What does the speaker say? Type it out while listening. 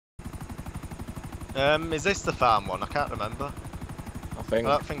Is this the farm one? I can't remember. I think.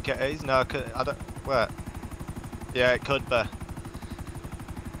 I don't think it is. No, I don't. Wait. Yeah, it could be.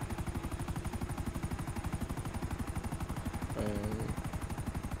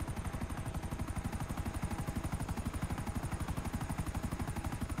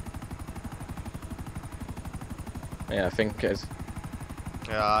 Yeah, I think it is.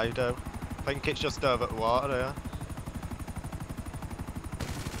 Yeah, I do. I think it's just over the water here.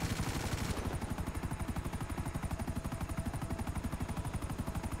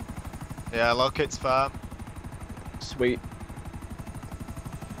 Yeah, look, it's farm. Sweet.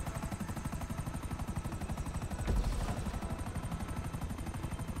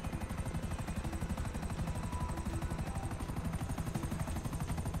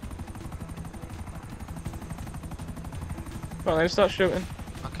 Well, then start shooting.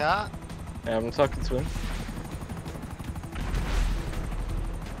 I can't. Yeah, I'm talking to him.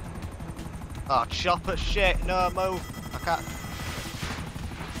 Oh, chopper shit, no, move. I can't.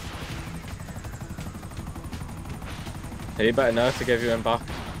 Hey, you better know to give you him back.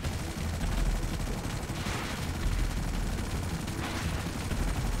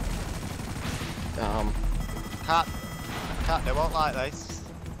 Damn. Can't do it like this.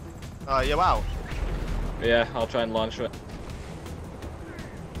 Oh, you out? Yeah, I'll try and launch it.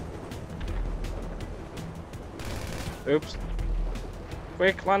 Oops.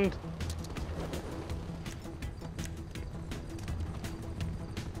 Quick, land.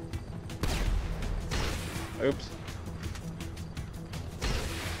 Oops.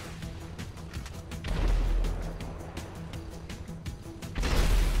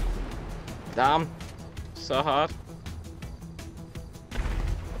 Damn. So hard.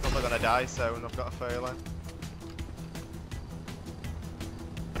 Probably gonna die soon, I've got a feeling.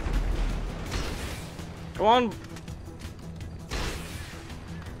 Come on.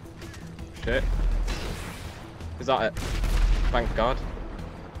 Shit. Is that it? Thank God.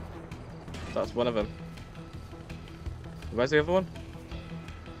 That's one of them. Where's the other one?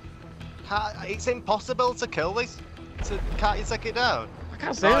 It's impossible to kill this. Can't you take it down? I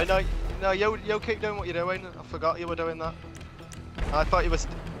can't see it. No, you keep doing what you're doing. I forgot you were doing that. I thought you were.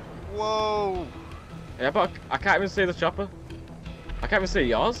 Whoa! Yeah, but I can't even see the chopper. I can't even see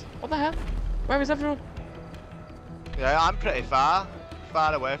yours. What the hell? Where is everyone? Yeah, I'm pretty far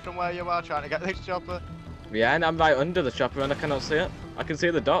away from where you are trying to get this chopper. Yeah, and I'm right under the chopper and I cannot see it. I can see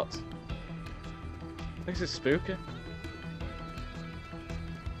the dots. This is spooky.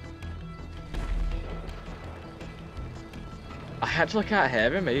 I actually can't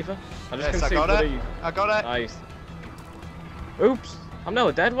hear him either. I just can see bloody... I got it. Nice. Oops. I'm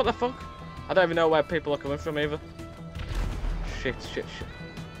nearly dead. What the fuck? I don't even know where people are coming from either. Shit.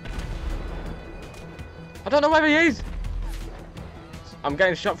 I don't know where he is. I'm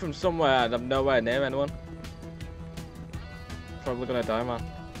getting shot from somewhere and I'm nowhere near anyone. Probably gonna die, man.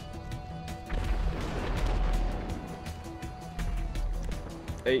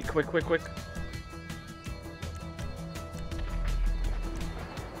 Hey, quick.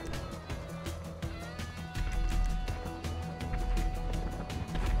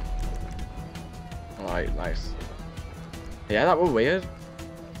 Alright, nice. Yeah, that was weird.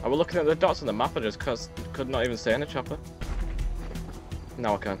 I was looking at the dots on the map, I just could not even see any chopper.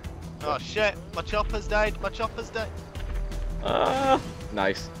 Now I can. Oh shit, my chopper's died,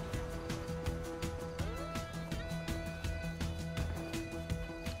 Nice.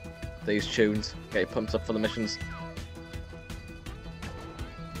 These tunes get you pumped up for the missions.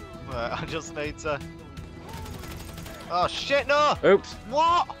 I just need to... Oh shit, no! Oops.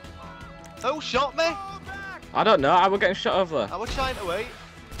 What? Who shot me? I don't know, I was getting shot over there. I was trying to eat.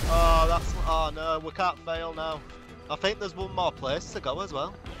 Oh, that's... Oh no, we can't fail now. I think there's one more place to go as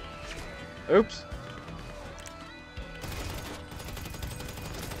well. Oops.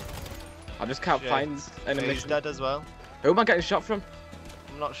 I just can't find any mission. He's dead as well. Who am I getting shot from?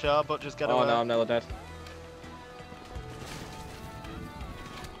 I'm not sure, but just get away. Oh no, I'm nearly dead.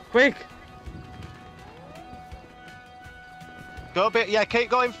 Quick! Go a bit, yeah, keep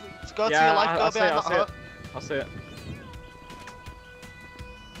going. Go to your left, go behind that hut. I'll see it.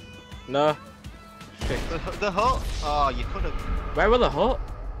 No. Shit. The hut? Oh, you could have. Where were the hut?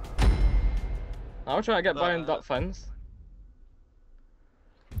 I was trying to get behind that fence.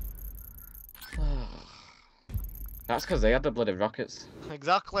 That's because they had the bloody rockets.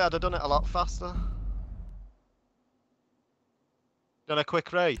 Exactly, I'd have done it a lot faster. Done a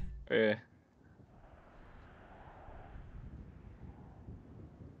quick ray? Yeah.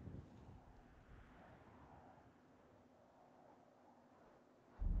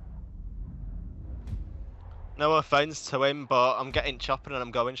 No offense to him, but I'm getting chopping and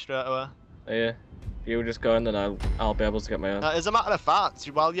I'm going straight away. Yeah. You just go and then I'll be able to get my own. As a matter of fact,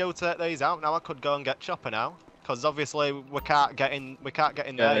 while you take these out, now I could go and get Chopper now, because obviously we can't get in there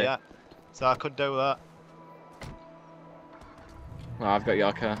Yeah. yet, so I could do that. Oh, I've got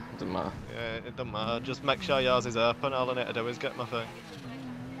your car. Doesn't matter. Yeah, it doesn't matter. Just make sure yours is open. All I need to do is get my thing.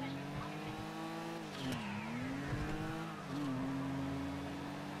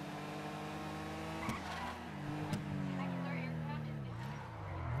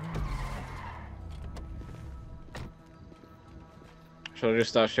 Shall I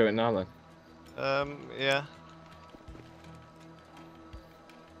just start shooting now then? Yeah.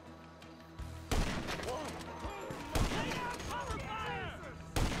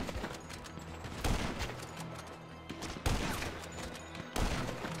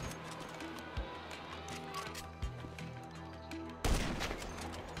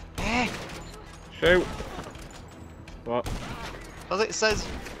 Shoot! What? Because it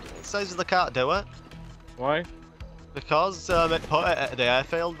says they can't do it. Why? Because it put it at the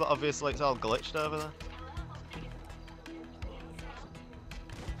airfield, but obviously it's all glitched over there.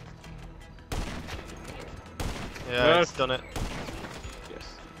 Yeah, No. it's done it.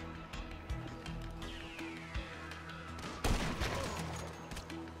 Yes.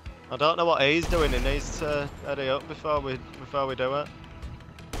 I don't know what he's doing. He needs to hurry up before we do it.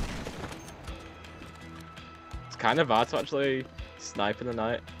 It's kind of hard to actually snipe in the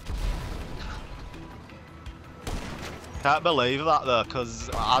night. Can't believe that though, because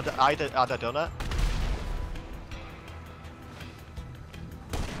I'd have done it.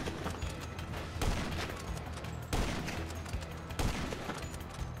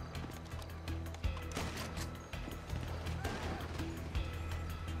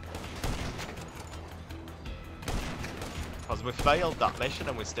 Because we failed that mission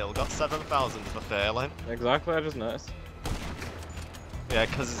and we still got 7,000 for failing. Exactly, I just noticed. Yeah,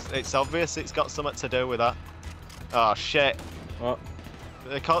 because it's obvious it's got something to do with that. Oh shit. What?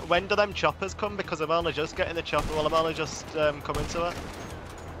 When do them choppers come? Because I'm only just getting the chopper. Well, I'm only just coming to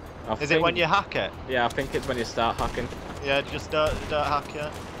it. Is it when you hack it? Yeah, I think it's when you start hacking. Yeah, just don't hack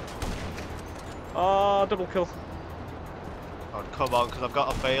it. Oh, double kill. Oh, come on, because I've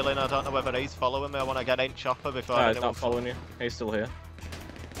got a feeling. I don't know whether he's following me. I want to get in chopper before No, he's anyone... not following you. He's still here.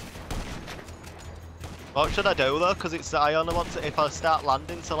 What should I do though? Because I only want to... If I start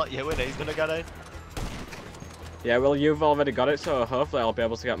landing to let you in, he's going to get in. Yeah, well, you've already got it, so hopefully I'll be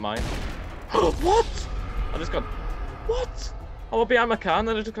able to get mine. What? I just got... What? I was behind my car and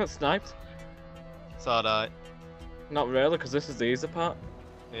then I just got sniped. It's alright. Not really, because this is the easy part.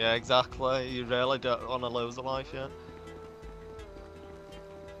 Yeah, exactly. You really don't want to lose a life yet.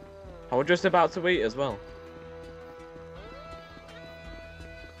 I was just about to eat as well.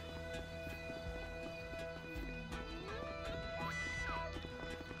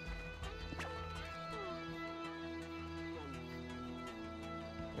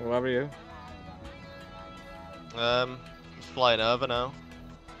 Where are you? Just flying over now.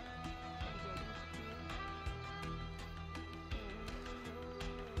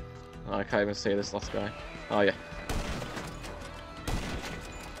 Oh, I can't even see this last guy. Oh yeah.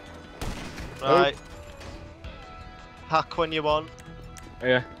 Right. Hack when you want. Oh,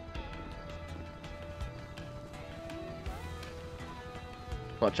 yeah.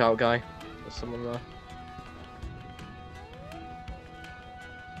 Watch out, guy. There's someone there.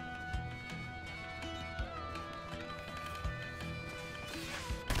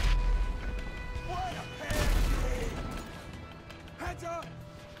 Heads up!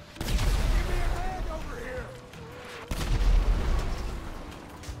 Give me a hand over here!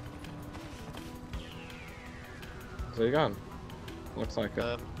 So you gone? Looks like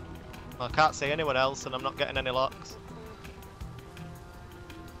it. I can't see anyone else and I'm not getting any locks.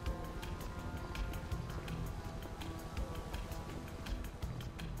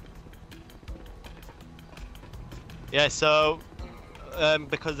 Yeah, so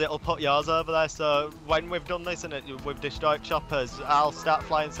because it'll put yours over there, so when we've done this and we've destroyed choppers, I'll start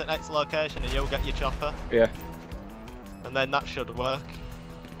flying to the next location and you'll get your chopper. Yeah. And then that should work.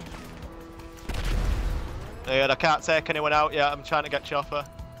 Yeah, I can't take anyone out yet, I'm trying to get chopper.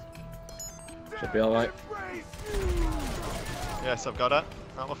 Should be alright. Yes, I've got it.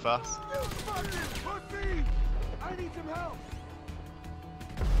 That was fast. I need some help!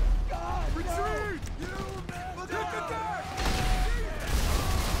 God, retreat! Look at that!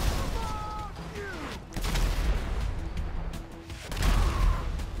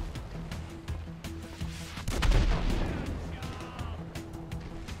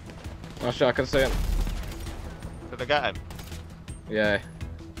 Oh shit, I can see him. Did I get him? Yeah.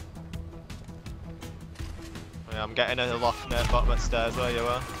 Yeah, I'm getting a loft near the bottom of the stairs where you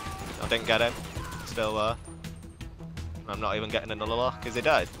were. I didn't get him. still there. I'm not even getting another lock. Is he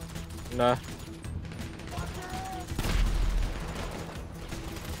dead? No.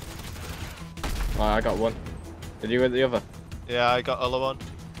 Oh, I got one. Did you get the other? Yeah, I got other one.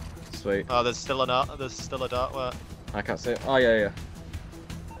 Sweet. Oh, there's still a dart where. I can't see it. Oh, yeah,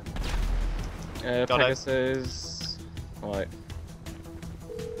 yeah. Got it. Pegasus. Alright.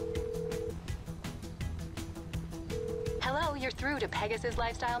 Hello, you're through to Pegasus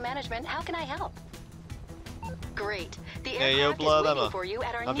Lifestyle Management. How can I help? Great. The Yeah, you aircraft blow is them waiting up. for you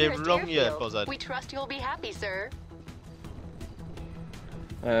at our Have they nearest rung you, airfield. Buzzard? We trust you'll be happy, sir.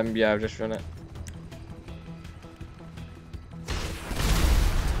 Yeah, I've just run it.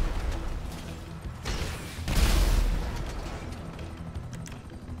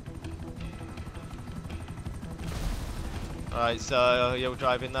 Alright, so you're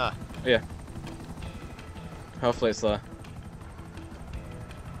driving there. Yeah. Hopefully it's there.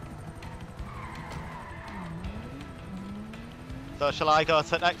 So shall I go to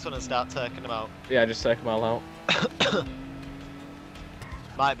the next one and start taking them out? Yeah, just take them all out.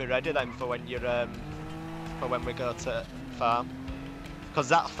 Might be ready then for when you're for when we go to farm. Because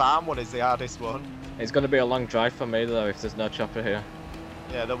that farm one is the hardest one. It's going to be a long drive for me though if there's no chopper here.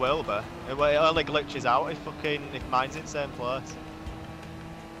 Yeah, there will be. It only glitches out if mine's in the same place.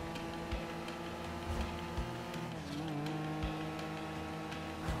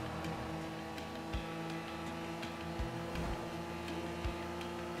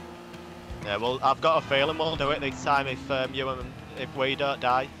 Yeah, well, I've got a feeling we'll do it this time if if we don't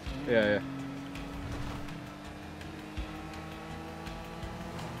die. Yeah, yeah.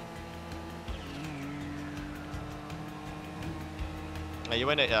 Are you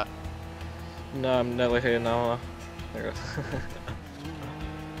in it yet? No, I'm nearly here now. There you go.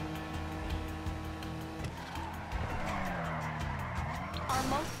 Our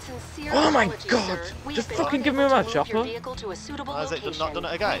most sincere Oh my apologies, God! sir. We Just have been fucking give me unable my to move your chopper. vehicle to a suitable Has it location. not done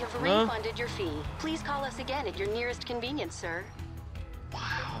it again? We have No. refunded your fee. Please call us again at your nearest convenience, sir.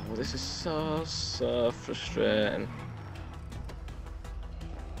 Wow, this is so frustrating.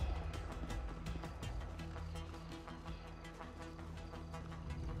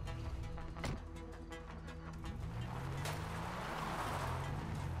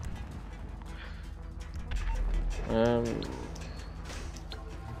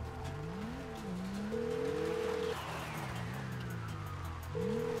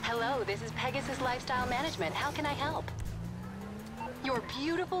 Hello, this is Pegasus Lifestyle Management. How can I help? Your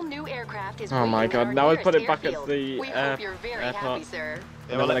beautiful new aircraft is Oh my waiting at God, our now I nearest put it back at airfield. the We hope you're very happy, airport. sir. Yeah,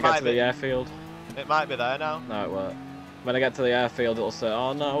 And well, then when I it get might to the be. airfield, It might be there now. no it won't. When I get to the airfield it'll say,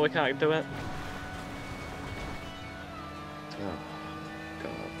 oh no, we can't do it. Oh,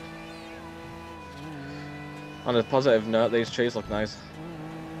 God. On a positive note, these trees look nice.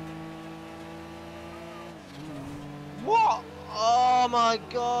 What? Oh my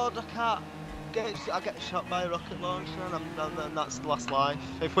God! I can't. I get shot by a rocket launcher, and that's the last life.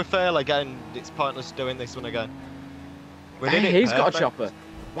 If we fail again, it's pointless doing this one again. We did it Hey, he's got a perfect. chopper.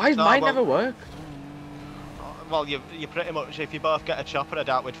 Why does No, mine well- never work? Well, you pretty much, if you both get a chopper, I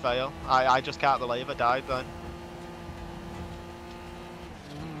doubt we'd fail. I just can't believe I died then.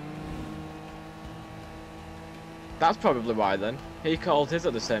 That's probably why then. He called his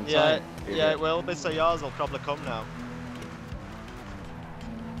at the same Yeah, time. yeah, it will be, so yours will probably come now.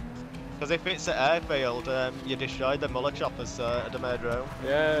 Because if it's at airfield, you destroyed the Muller choppers, so it'd have made room.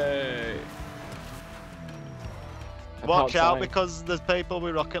 Yay! Watch About out, time. because there's people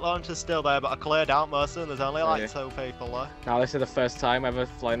with rocket launchers still there, but I cleared out most of them. There's only like yeah. 2 people left. Now this is the first time ever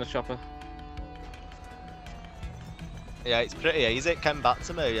flying a chopper. Yeah, it's pretty easy. It came back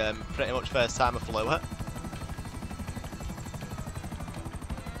to me pretty much first time I flew it.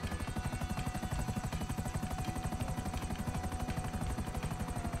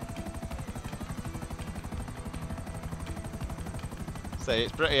 See,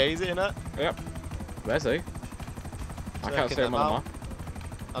 it's pretty easy, innit? Yep. Where's he? I can't Checking see him them on the out. map.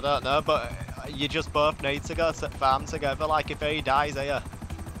 I don't know, but you just both need to go to farm together. Like, if he dies here,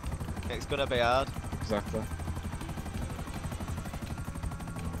 it's gonna be hard. Exactly.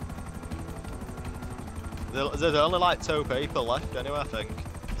 There's only like 2 people left anyway, I think.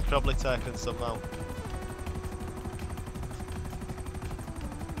 It's probably taken some out.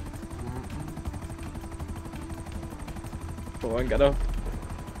 Go on, get up.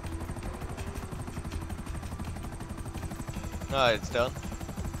 No, it's done.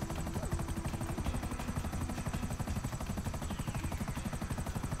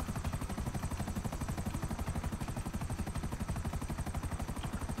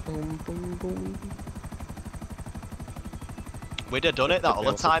 Boom, boom, boom. We'd have done it that Could be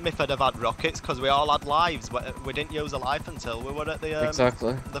other awesome. time if I'd have had rockets, because we all had lives. We didn't use a life until we were at the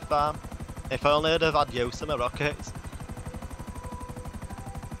Exactly. the farm. If only I'd have had use of my rockets.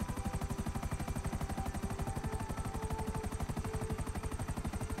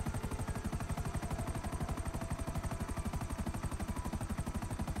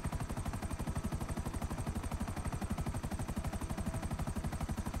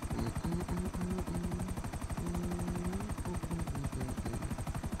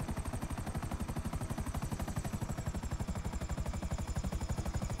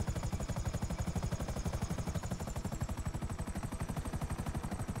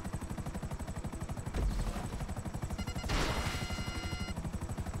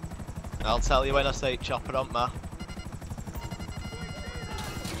 I'll tell you when I see chopper on map.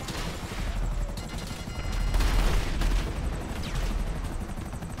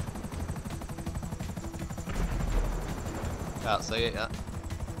 Can't see it yet.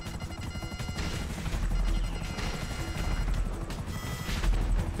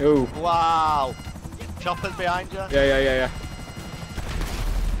 Ooh. Wow! Chopper's behind you. Yeah.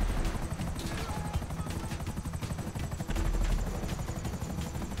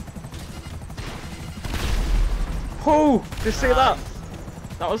 Oh! Did you see that?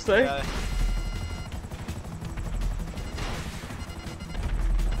 That was sick. Yeah.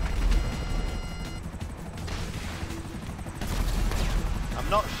 I'm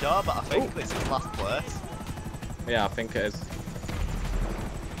not sure, but I think this is last place. Yeah, I think it is.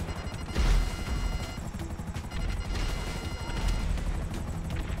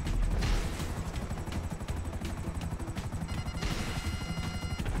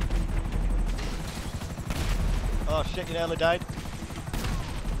 Oh shit, you nearly died.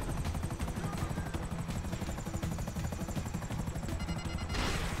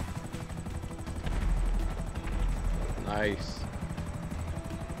 Nice.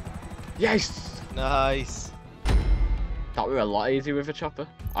 Yes! Nice. That were a lot easier with a chopper.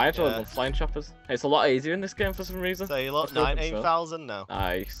 I actually love flying choppers. It's a lot easier in this game for some reason. So you look, I think so. 19,000 now.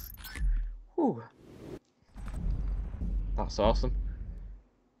 Nice. Whew. That's awesome.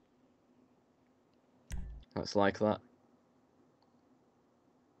 That's like that.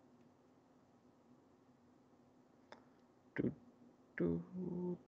 Do, do.